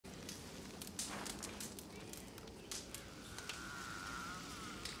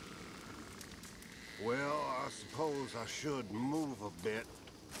suppose I should move a bit.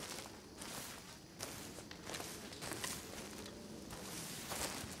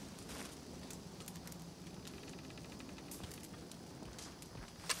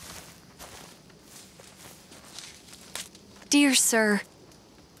 Dear sir,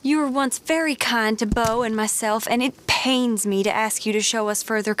 you were once very kind to Beau and myself, and it pains me to ask you to show us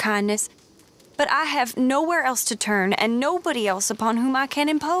further kindness. But I have nowhere else to turn, and nobody else upon whom I can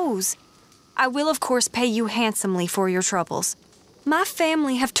impose. I will, of course, pay you handsomely for your troubles. My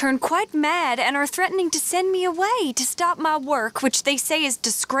family have turned quite mad and are threatening to send me away to stop my work, which they say is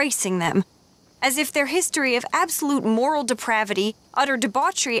disgracing them. As if their history of absolute moral depravity, utter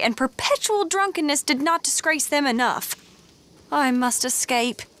debauchery, and perpetual drunkenness did not disgrace them enough. I must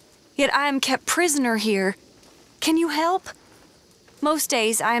escape, yet I am kept prisoner here. Can you help? Most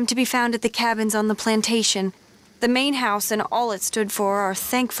days I am to be found at the cabins on the plantation. The main house and all it stood for are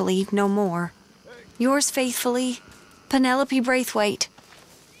thankfully no more. Yours faithfully, Penelope Braithwaite.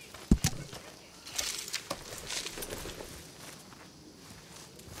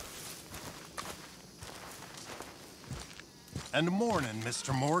 And morning,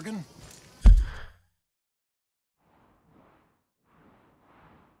 Mr. Morgan.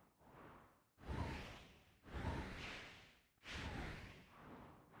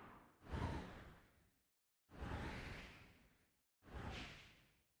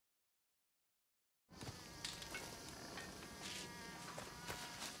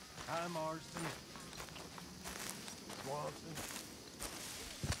 Hi, Marston. Swanson.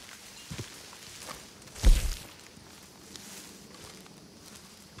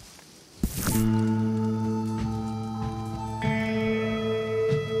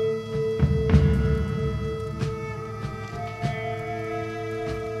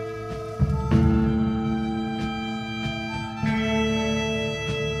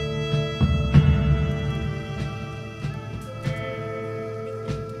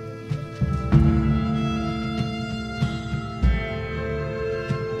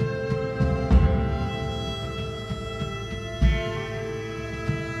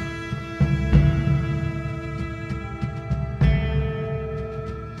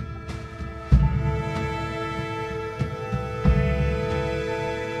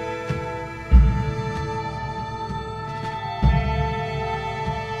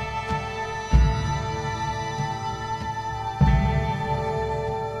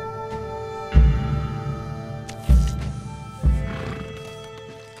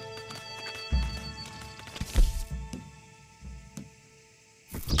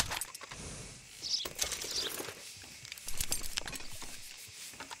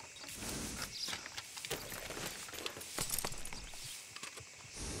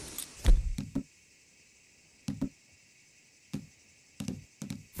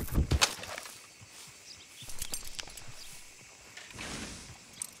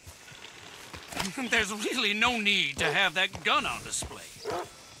 There's really no need to have that gun on display.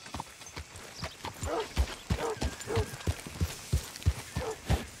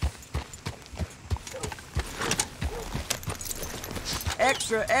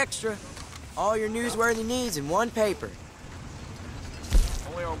 Extra, extra. All your newsworthy needs in one paper.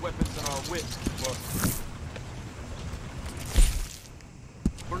 Only our weapons and our wits, but...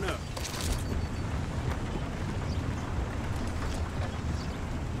 For now.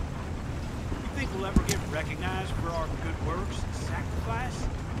 Think we'll ever get recognized for our good works and sacrifice?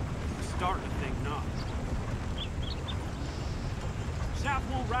 I'm starting to think not. South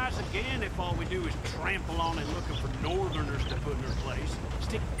won't rise again if all we do is trample on and looking for northerners to put in their place.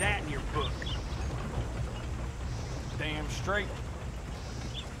 Stick that in your book. Damn straight.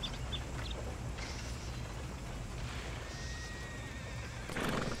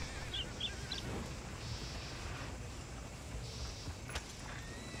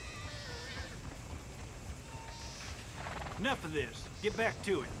 Enough of this. Get back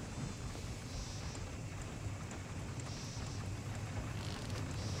to it.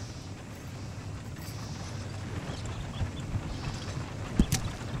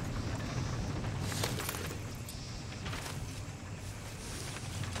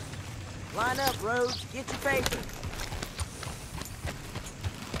 Line up, Rhodes. Get your paper.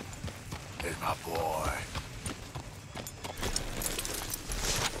 There's my boy.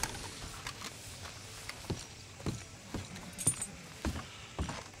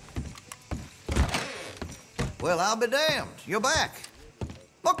 Well, I'll be damned. You're back.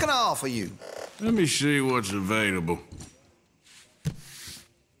 What can I offer you? Let me see what's available.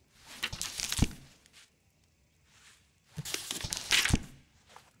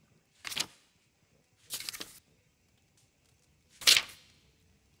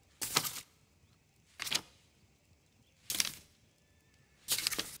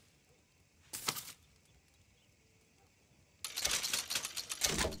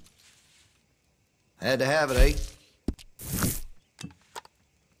 Had to have it, eh?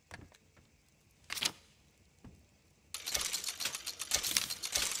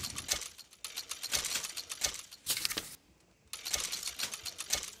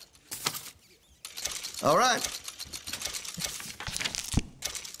 All right.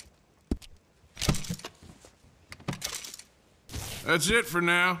 That's it for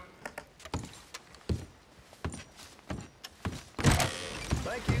now.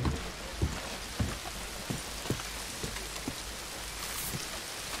 Thank you.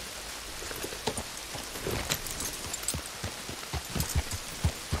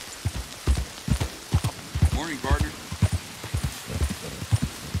 Morning, partner.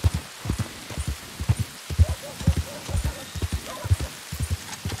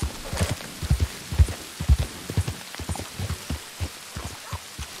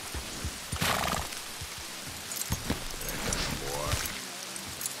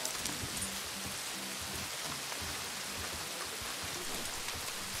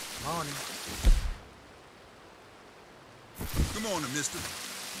 Morning. Good morning, mister.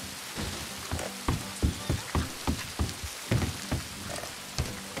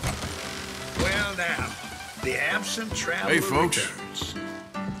 Well, now, the absent traveler Hey, folks. returns.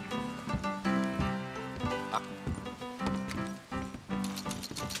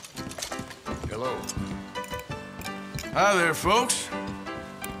 Hello. Hi there, folks.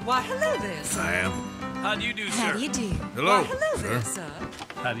 Why, hello there, sir. I am. How do you do, How sir? do you do? Hello, Why, hello sir. there, sir.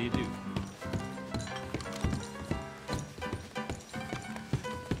 How do you do?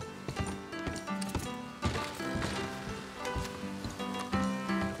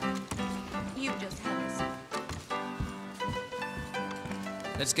 You just have us.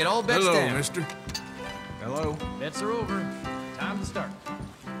 Let's get all bets Hello, down. mister. Hello. Bets are over. Time to start.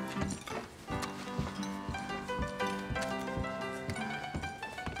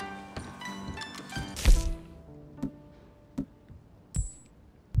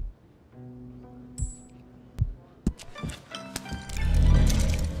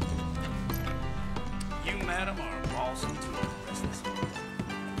 You, madam, are a boss and two restless.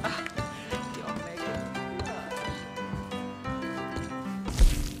 You're making me blush.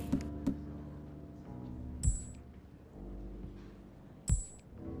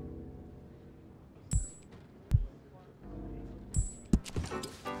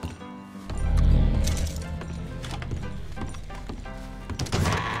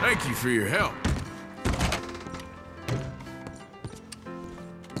 Thank you for your help.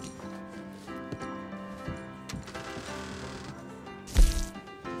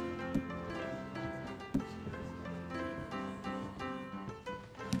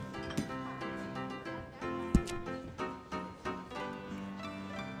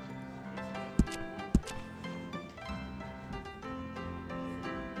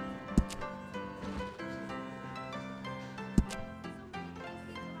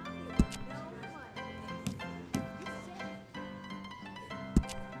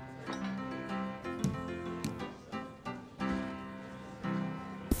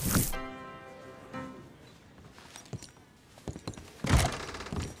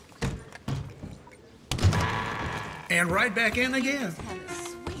 And right back in again.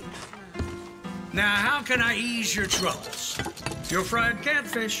 Now, how can I ease your troubles? Your fried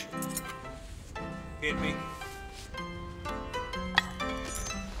catfish. Hit me.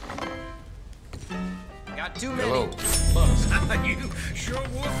 Got too many. Hello. You sure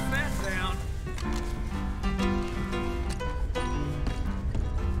wolfed that down.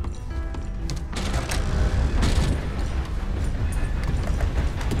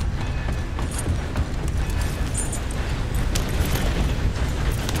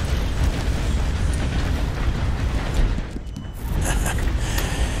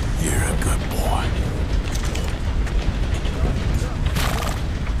 You're a good boy.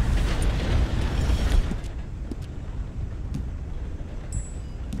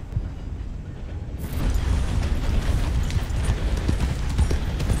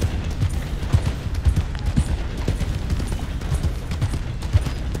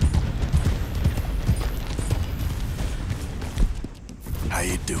 How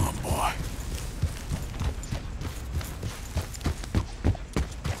you doing, boy?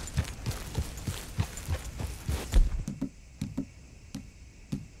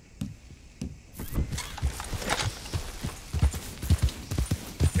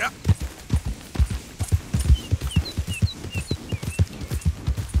 Yep.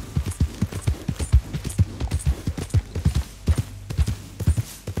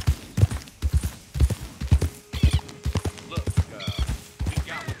 Look, we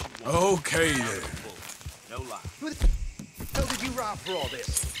got what you want. Okay, then. No lie. Who the hell did you rob for all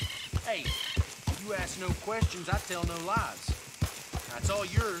this? Hey, You ask no questions, I tell no lies. That's all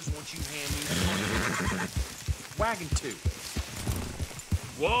yours once you hand me the money. Wagon 2.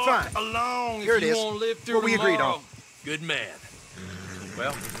 Walk Fine. along Here if it you is. want to live through What we agreed tomorrow. on. Good man.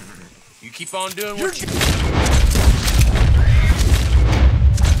 Well, you keep on doing what you...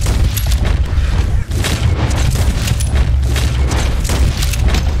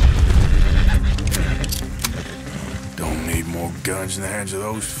 Don't need more guns in the hands of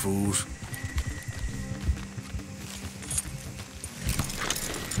those fools.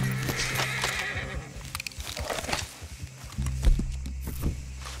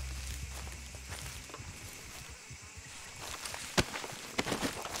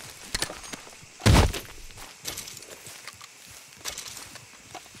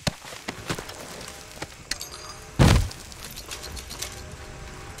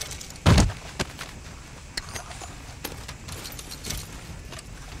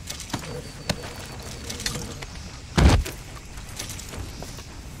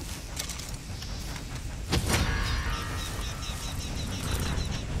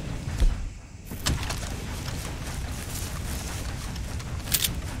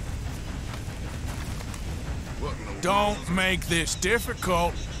 Don't make this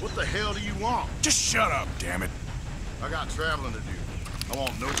difficult. What the hell do you want? Just shut up, damn it. I got traveling to do. I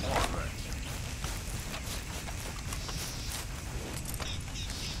want no part of that.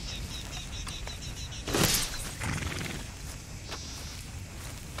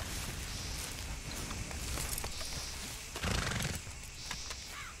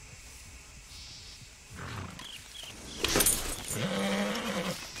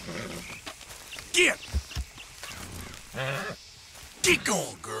 Get! Get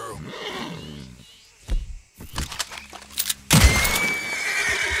going, girl.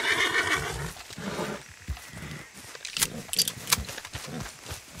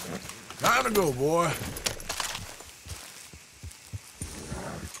 Time to go, boy.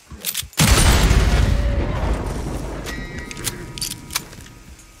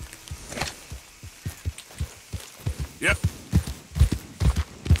 Yep.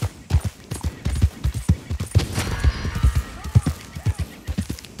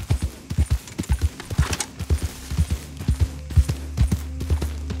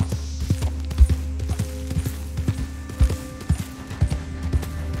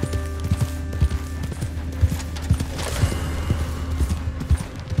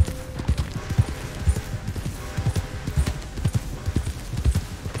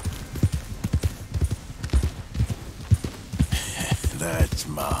 That's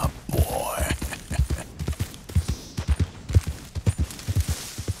my boy.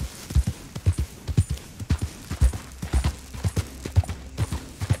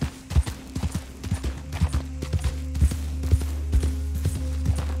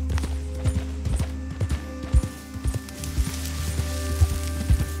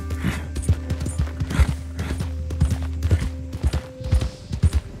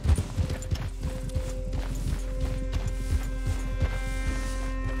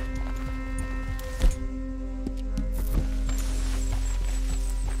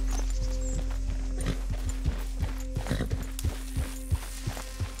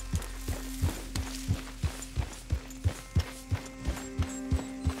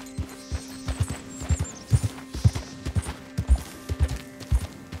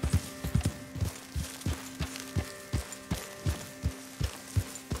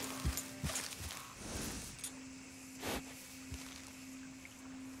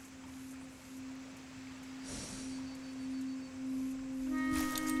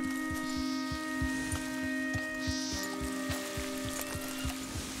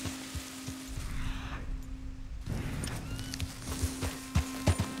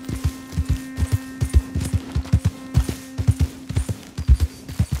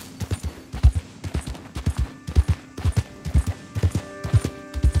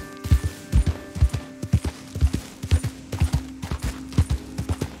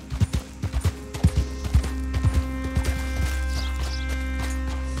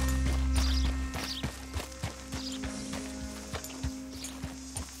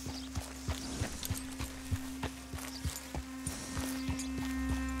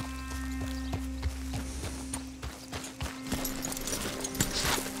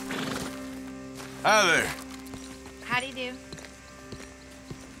 Hi there. How do you do?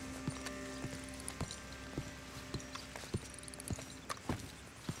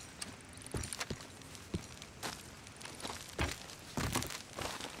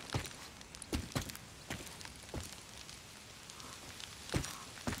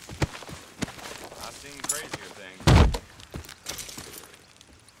 I've seen crazier things.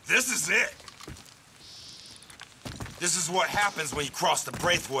 This is it. This is what happens when you cross the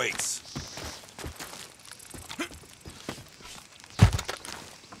Braithwaites.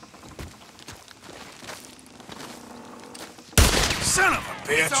 Son of a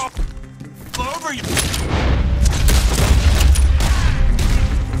bitch! It's all over you!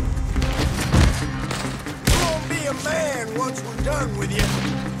 You won't be a man once we're done with you.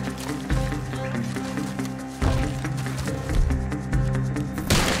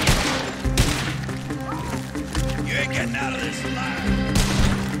 You ain't getting out of this alive!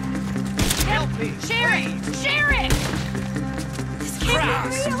 Help me! Share it! Share it! This can't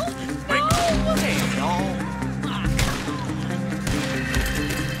be real! No! Hey, y'all.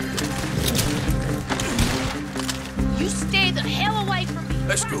 You stay the hell away from me!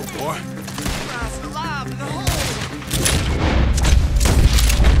 Let's go, boy. Christ alive in the hole.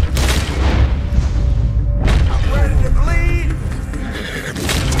 I'm ready to bleed.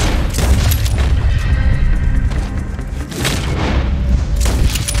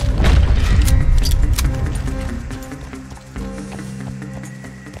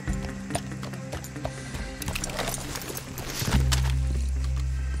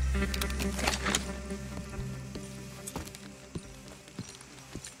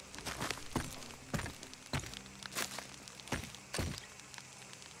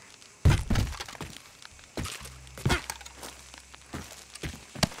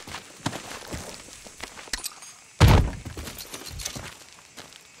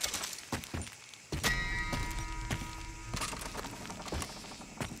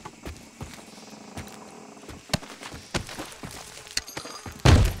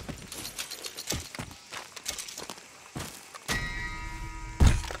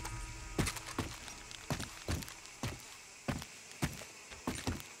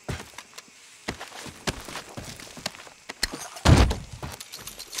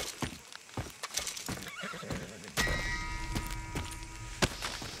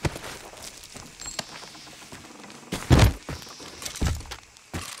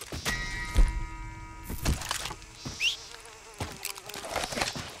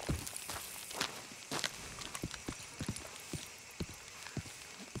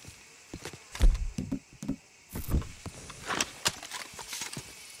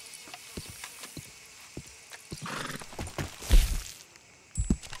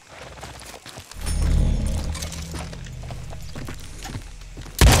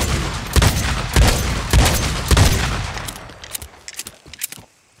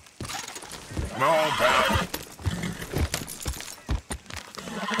 Come on, pal.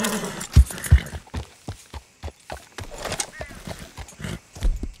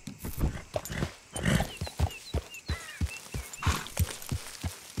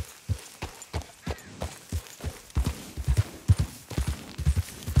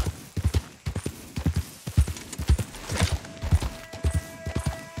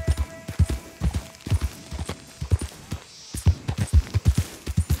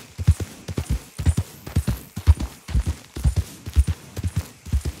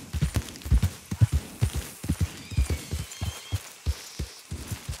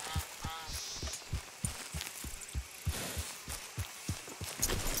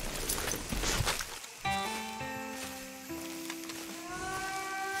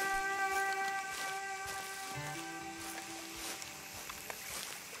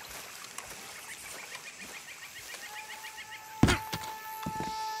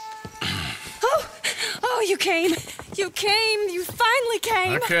 Oh, you came! You came! You finally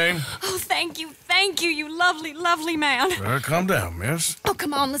came! I came. Oh, thank you, you lovely, lovely man. Calm down, miss. Oh,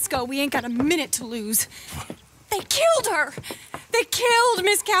 come on, let's go. We ain't got a minute to lose. They killed her! They killed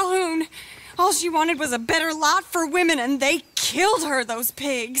Miss Calhoun! All she wanted was a better lot for women, and they killed her, those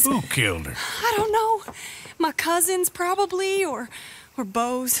pigs. Who killed her? I don't know. My cousins, probably, or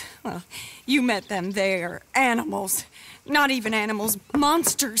Beau's. Well, you met them. They're animals. Not even animals,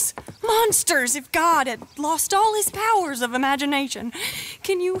 monsters. Monsters, if God had lost all his powers of imagination.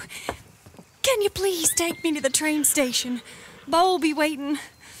 Can you please take me to the train station? Beau'll be waiting.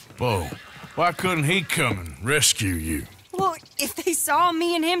 Beau, why couldn't he come and rescue you? Well, if they saw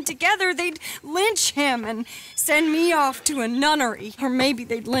me and him together, they'd lynch him and send me off to a nunnery. Or maybe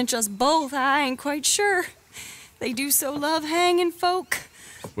they'd lynch us both, I ain't quite sure. They do so love hanging folk.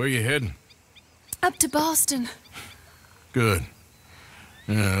 Where you heading? Up to Boston. Good.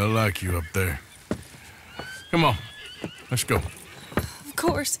 Yeah, I like you up there. Come on, let's go. Of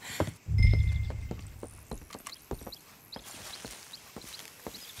course.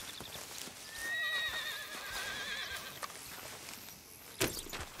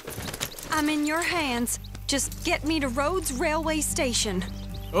 I'm in your hands. Just get me to Rhodes Railway Station.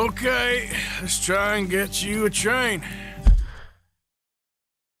 Okay, let's try and get you a train.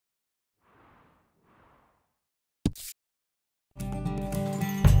 And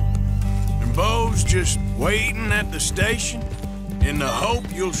Bo's just waiting at the station in the hope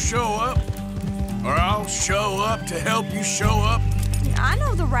you'll show up, or I'll show up to help you show up. I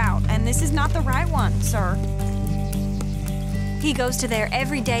know the route, and this is not the right one, sir. He goes to there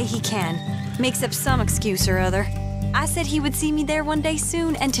every day he can, makes up some excuse or other. I said he would see me there one day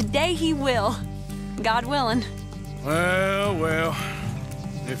soon, and today he will. God willing. Well, well.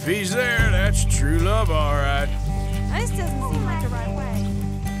 If he's there, that's true love, all right. This doesn't seem like the right way.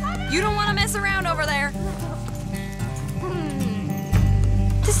 You don't want to mess around over there.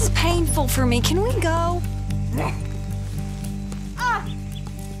 This is painful for me. Can we go?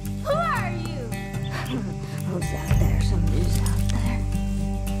 Who are you? Who's out there? Somebody's out there.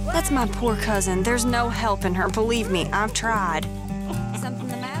 That's my poor cousin. There's no helping her. Believe me, I've tried. Something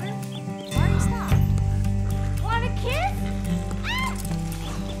the matter? Why are you stopped? Want a kiss?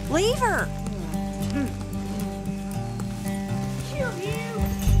 Leave her. Kill you.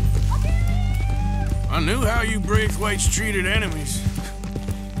 I knew how you Braithwaites treated enemies.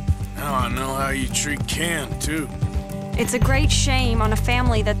 Now I know how you treat Ken, too. It's a great shame on a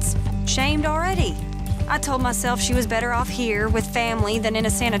family that's shamed already. I told myself she was better off here with family than in a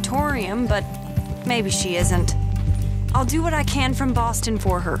sanatorium, but maybe she isn't. I'll do what I can from Boston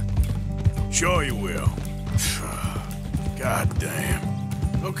for her. Sure you will. God damn.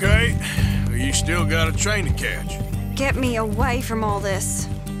 Okay, you still got a train to catch. Get me away from all this.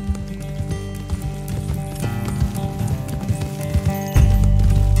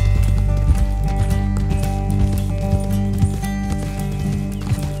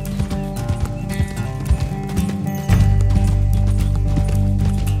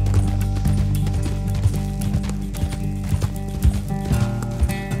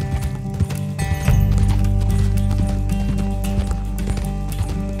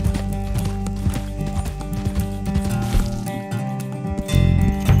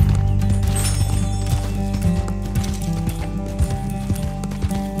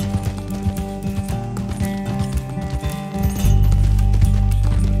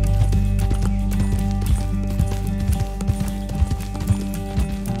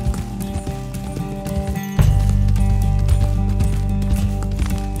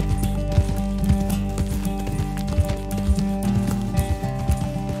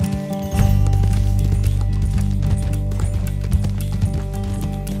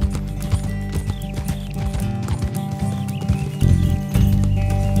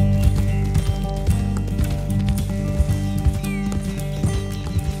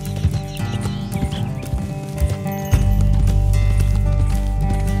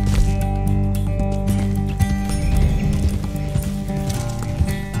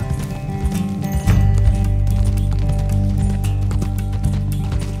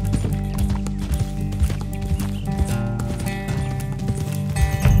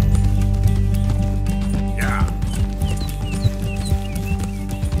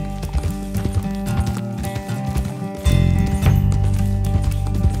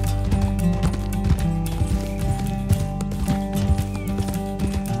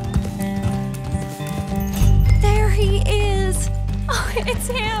 It's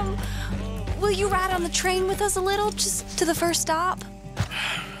him. Will you ride on the train with us a little, just to the first stop?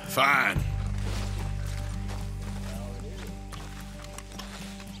 Fine.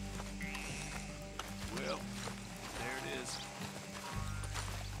 Well, there it is.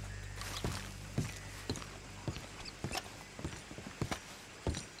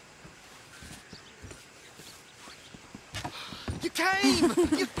 You came!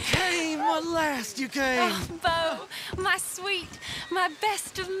 You came! At last you came! Oh, Beau, my sweet, my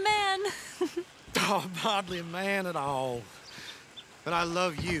best of men. Oh, I'm hardly a man at all. But I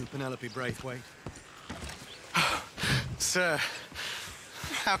love you, Penelope Braithwaite. Sir,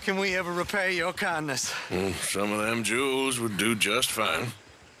 how can we ever repay your kindness? Some of them jewels would do just fine.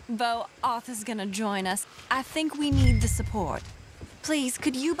 Beau, Arthur's gonna join us. I think we need the support. Please,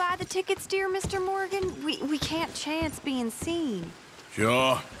 could you buy the tickets, dear Mr. Morgan? We can't chance being seen.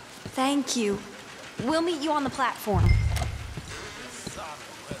 Sure. Thank you. We'll meet you on the platform.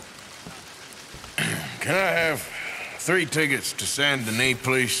 Can I have 3 tickets to Saint Denis,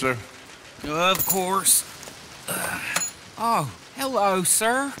 please, sir? Of course. Oh, hello,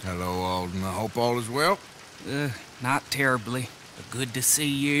 sir. Hello, Alden. I hope all is well. Not terribly, but good to see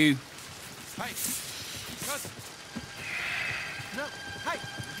you. Hey, cousin. No, hey,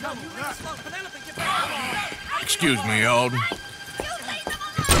 no, you really slow. Penelope, get back. Excuse me, Alden.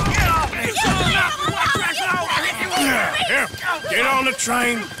 Get off me! Here, get on the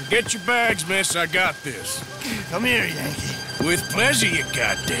train. Get your bags, miss. I got this. Come here, Yankee. With pleasure, you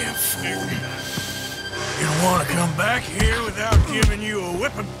goddamn fool. You don't want to come back here without giving you a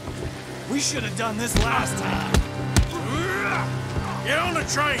whipping? We should have done this last time. Get on the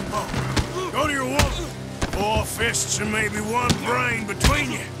train, Bo. Go to your woman. 4 fists and maybe 1 brain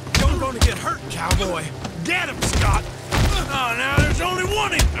between you. Don't going to get hurt, cowboy. Get him, Scott. Oh, now there's only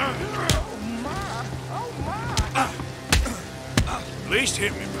one in. At least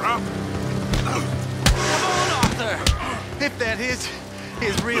hit me proper. Come on, Arthur. If that is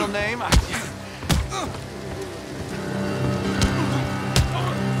his real name,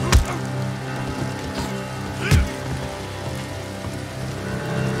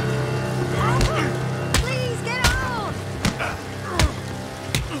 Please get on!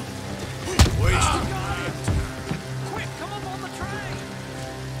 Wasted. Quick, come up on the train.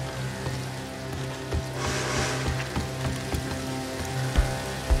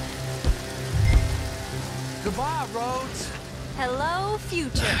 goodbye, Rhodes. Hello,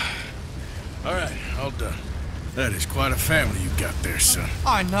 future. All right, all done. That is quite a family you got there, son.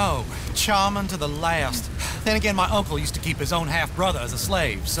 I know. Charming to the last. Then again, my uncle used to keep his own half-brother as a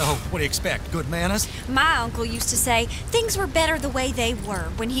slave, so what do you expect? Good manners? My uncle used to say things were better the way they were,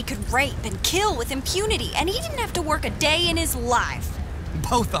 when he could rape and kill with impunity, and he didn't have to work a day in his life.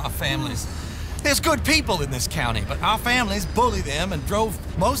 Both our families. There's good people in this county, but our families bullied them and drove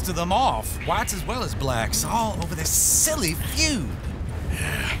most of them off, whites as well as blacks, all over this silly feud.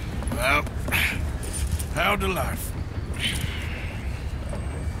 Yeah, well, how delightful.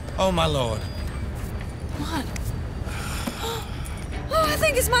 Oh, my lord. What? Oh, I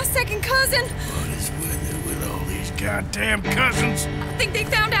think it's my second cousin. What is with it with all these goddamn cousins? I think they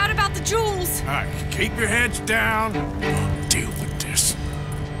found out about the jewels. All right, keep your heads down. I'll deal with this.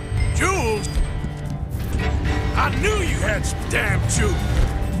 Jewels? I knew you had some damn jewels.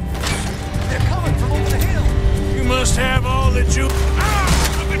 They're coming from over the hill. You must have all the jewels. Ah!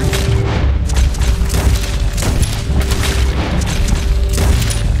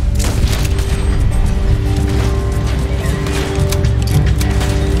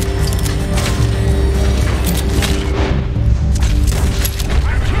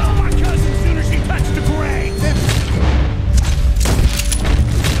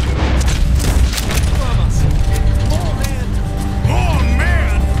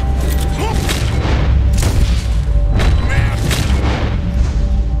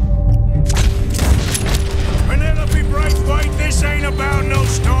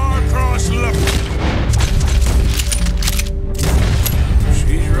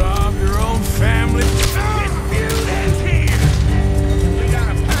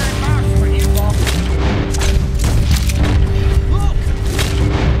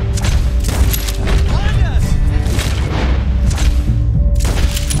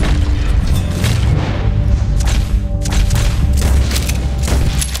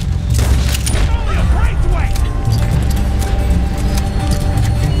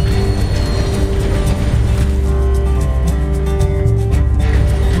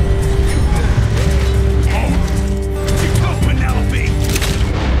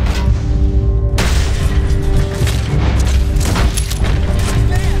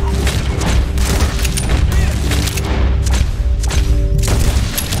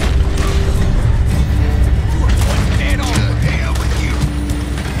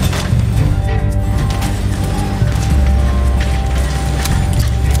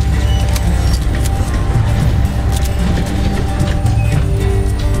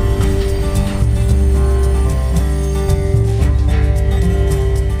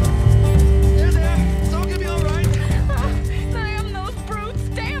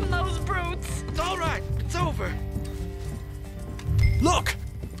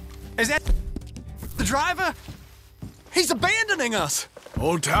 Us.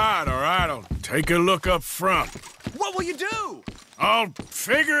 Hold tight, all right? I'll take a look up front. What will you do? I'll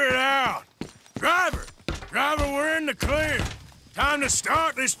figure it out. Driver, we're in the clear. Time to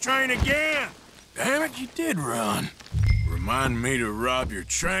start this train again. Damn it, you did run. Remind me to rob your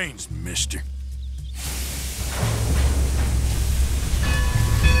trains, mister.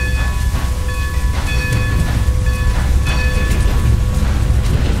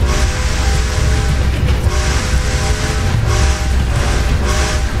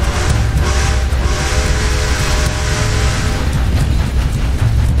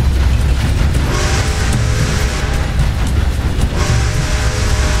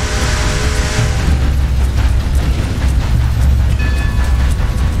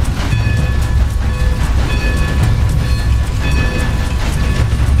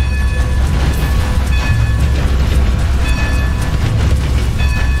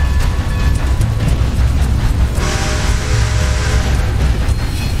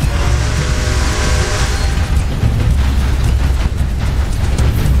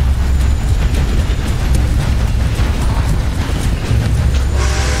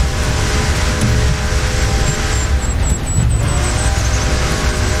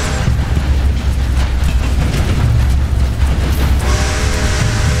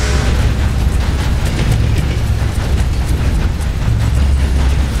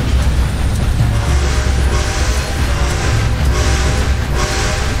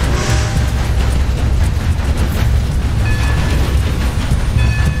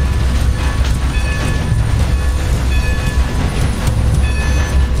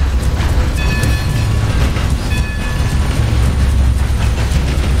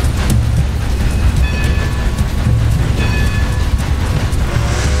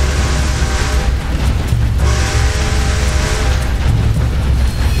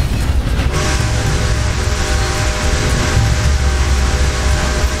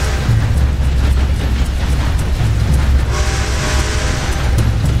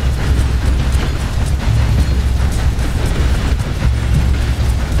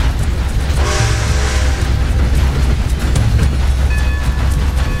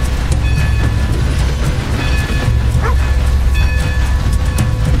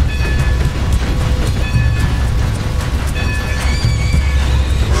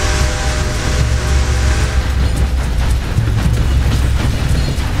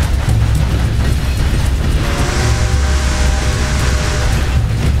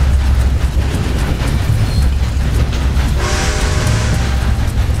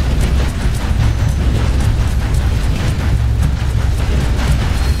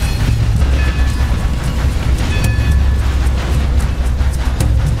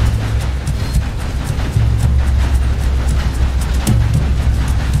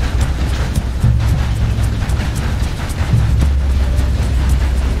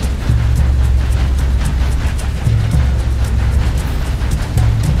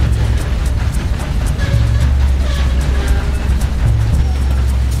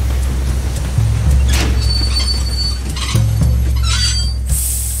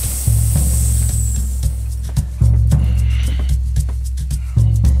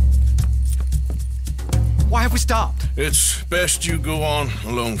 stopped. It's best you go on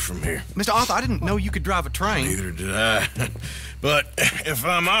alone from here. Mr. Arthur, I didn't know you could drive a train. Neither did I. But if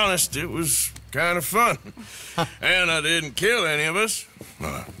I'm honest, it was kind of fun. And I didn't kill any of us.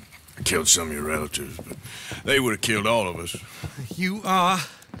 Well, I killed some of your relatives, but they would have killed all of us. You are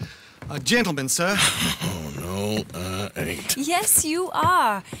a gentleman, sir. Oh, no, I ain't. Yes, you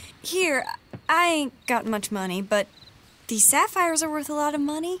are. Here, I ain't got much money, but these sapphires are worth a lot of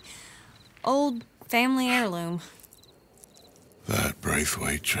money. Old family heirloom. That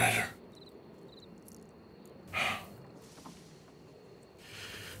Braithwaite treasure.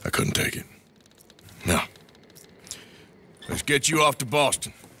 I couldn't take it. No. Let's get you off to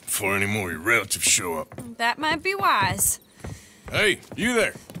Boston before any more of your relatives show up. That might be wise. Hey, you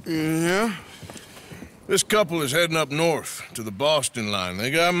there? Yeah? This couple is heading up north to the Boston line.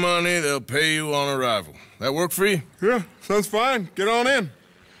 They got money, they'll pay you on arrival. That work for you? Yeah, sounds fine. Get on in.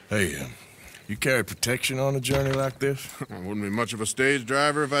 Hey, you carry protection on a journey like this? I wouldn't be much of a stage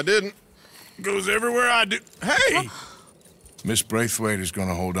driver if I didn't. Goes everywhere I do. Hey! Miss Braithwaite is going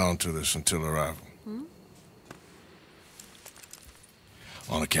to hold on to this until arrival. Hmm?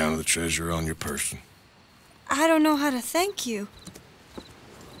 On account of the treasure on your person. I don't know how to thank you.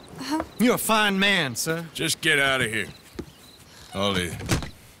 You're a fine man, sir. Just get out of here. I'll leave.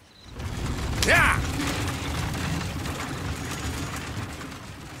 Yeah!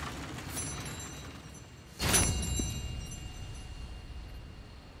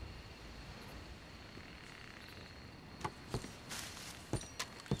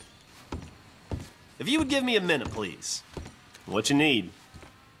 If you would give me a minute, please. What you need?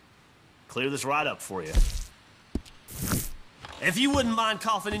 Clear this right up for you. If you wouldn't mind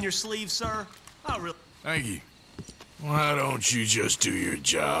coughing in your sleeve, sir, I really... Thank you. Why don't you just do your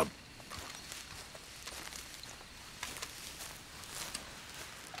job?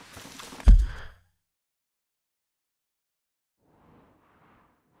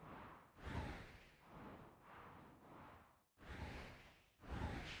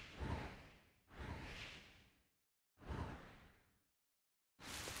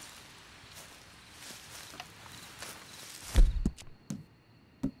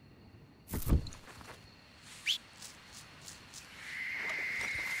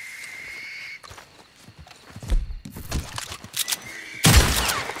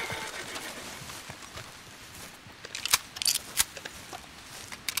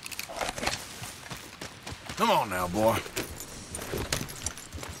 Come on now, boy.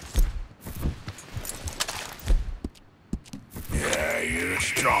 Yeah, you're a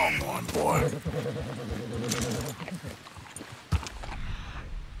strong one, boy.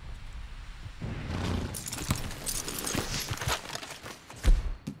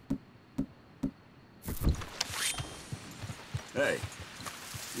 Hey,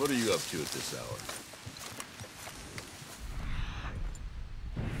 what are you up to at this hour?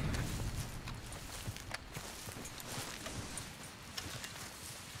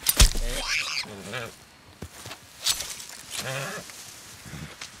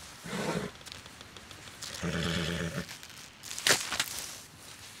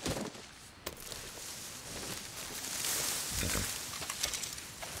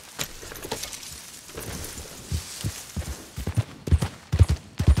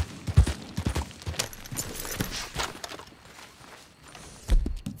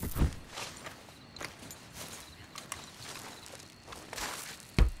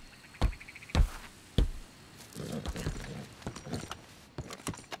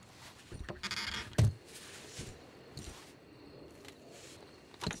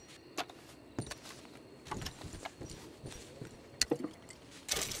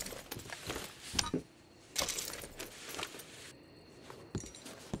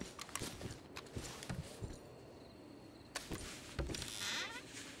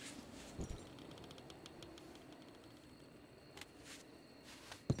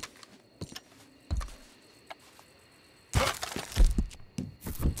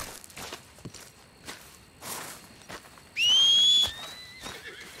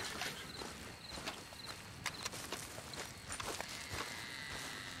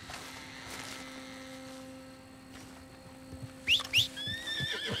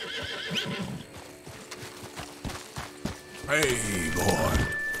 Hey,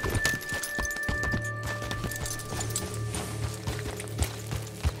 boy.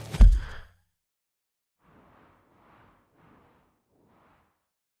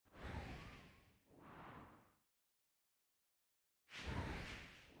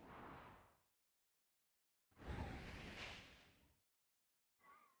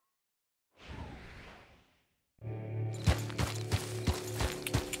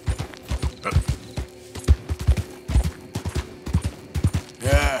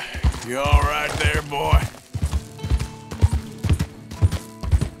 You all right there, boy?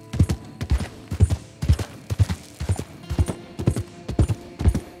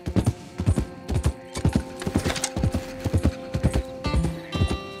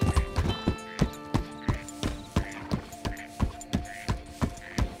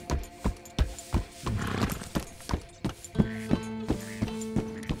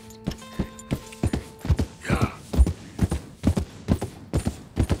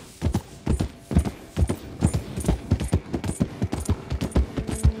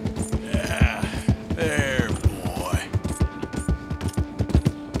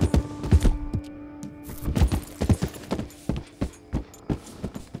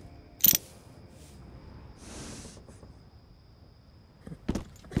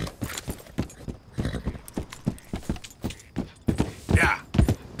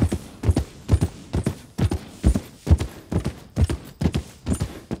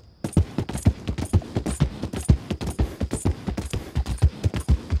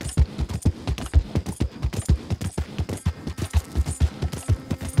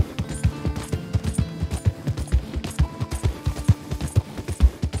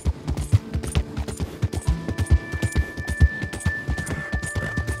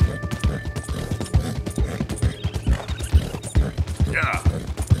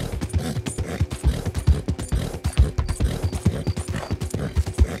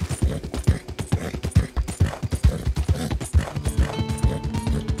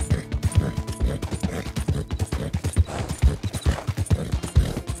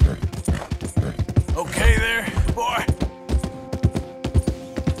 Okay there, boy?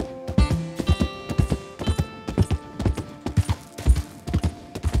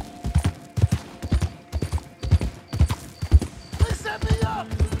 They set me up!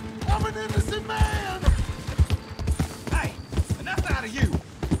 I'm an innocent man! Hey, enough out of you!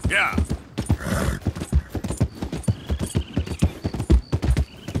 Yeah.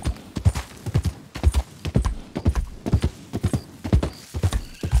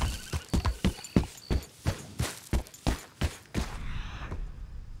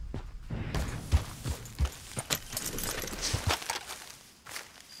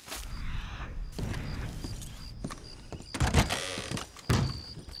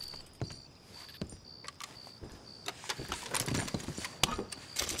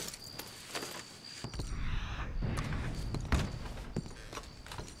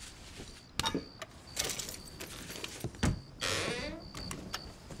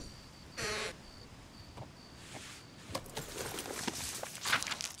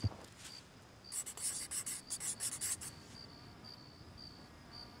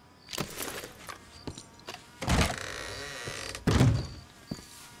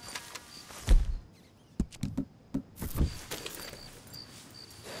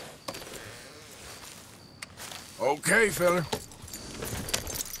 Okay, fella.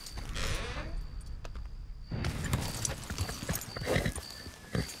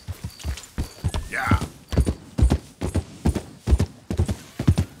 Yeah.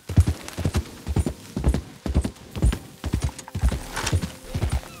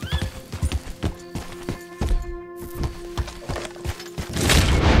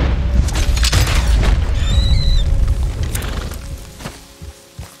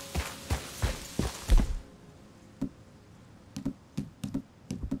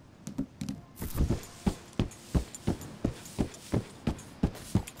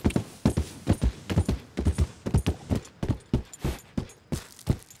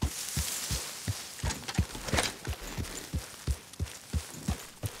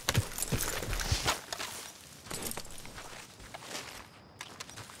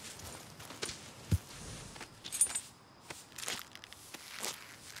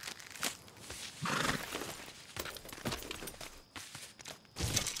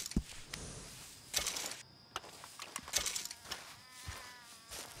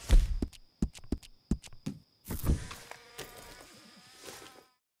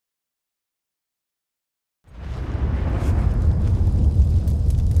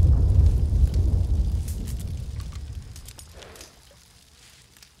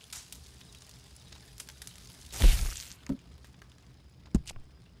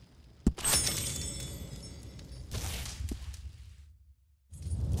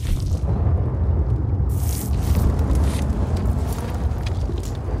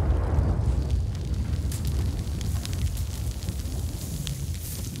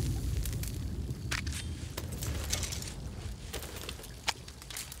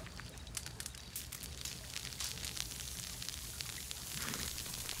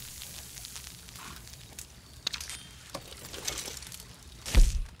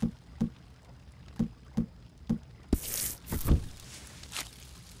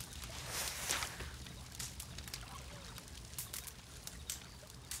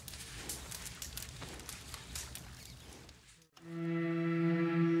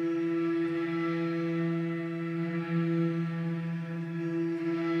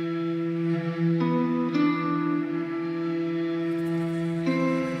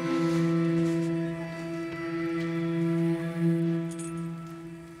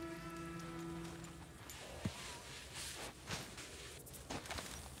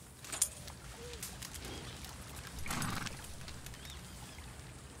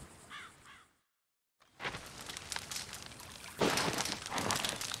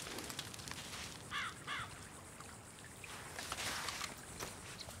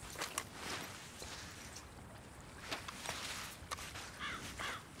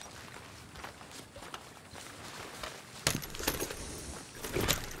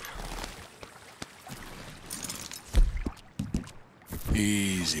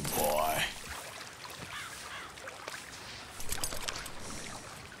 Easy, boy.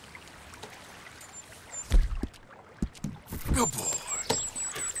 Good boy.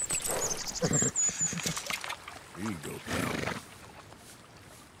 Here you go, pal.